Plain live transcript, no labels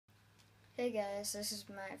Hey guys, this is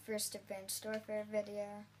my first Advanced Warfare video.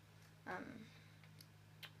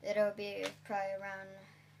 It'll be probably around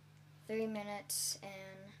 3 minutes,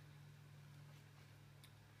 and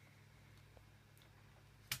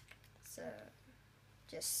so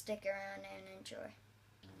just stick around and enjoy.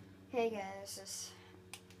 Hey guys,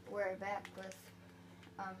 we're back with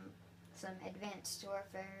some Advanced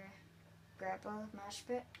Warfare grapple mosh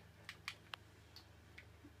pit,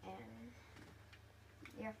 and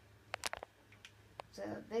yeah. So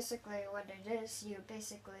basically what it is, you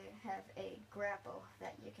basically have a grapple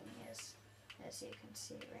that you can use, as you can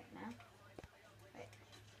see right now. Right.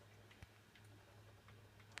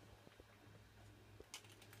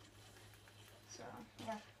 So,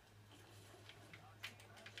 yeah.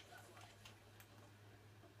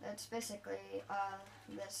 That's basically all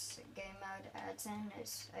this game mode adds in,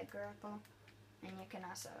 is a grapple, and you can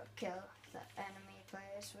also kill the enemy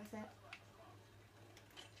players with it.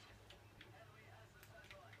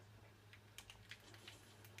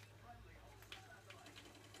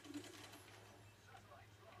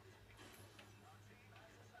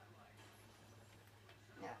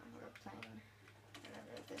 Yeah, we're playing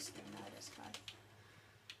whatever this game mode is called.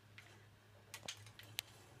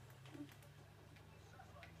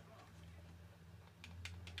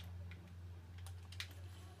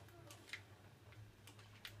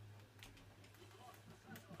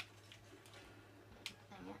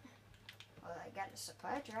 And yeah. Well, I got a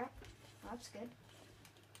supply drop. That's good.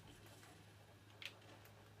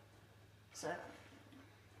 So,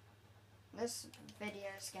 this video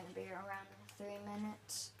is going to be around 3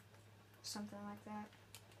 minutes, something like that.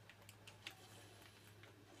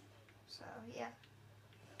 So, yeah.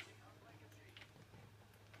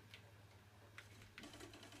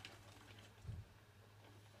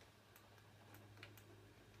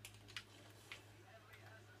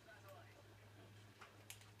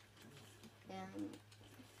 And,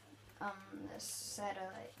 this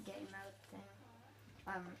satellite game mode thing,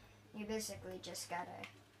 you basically just gotta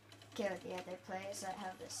kill the other players that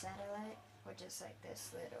have the satellite, which is like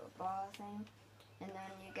this little ball thing, and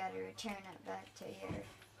then you gotta return it back to your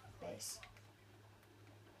base.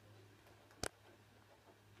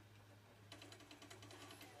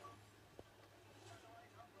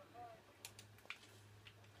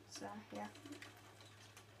 So, yeah.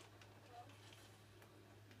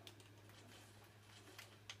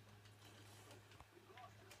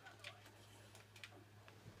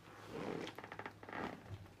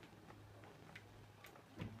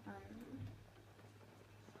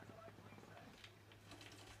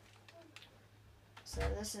 So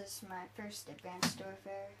this is my first Advanced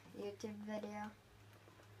Warfare YouTube video.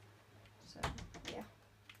 So, yeah.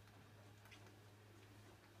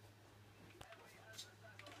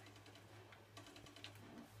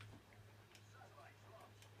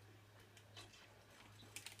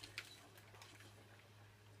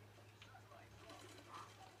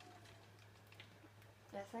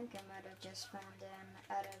 I think I might have just found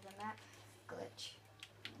an out of the map glitch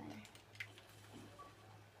thing.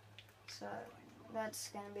 So that's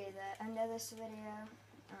gonna be the end of this video.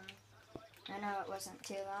 I know it wasn't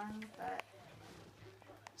too long, but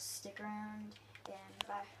stick around and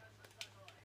bye.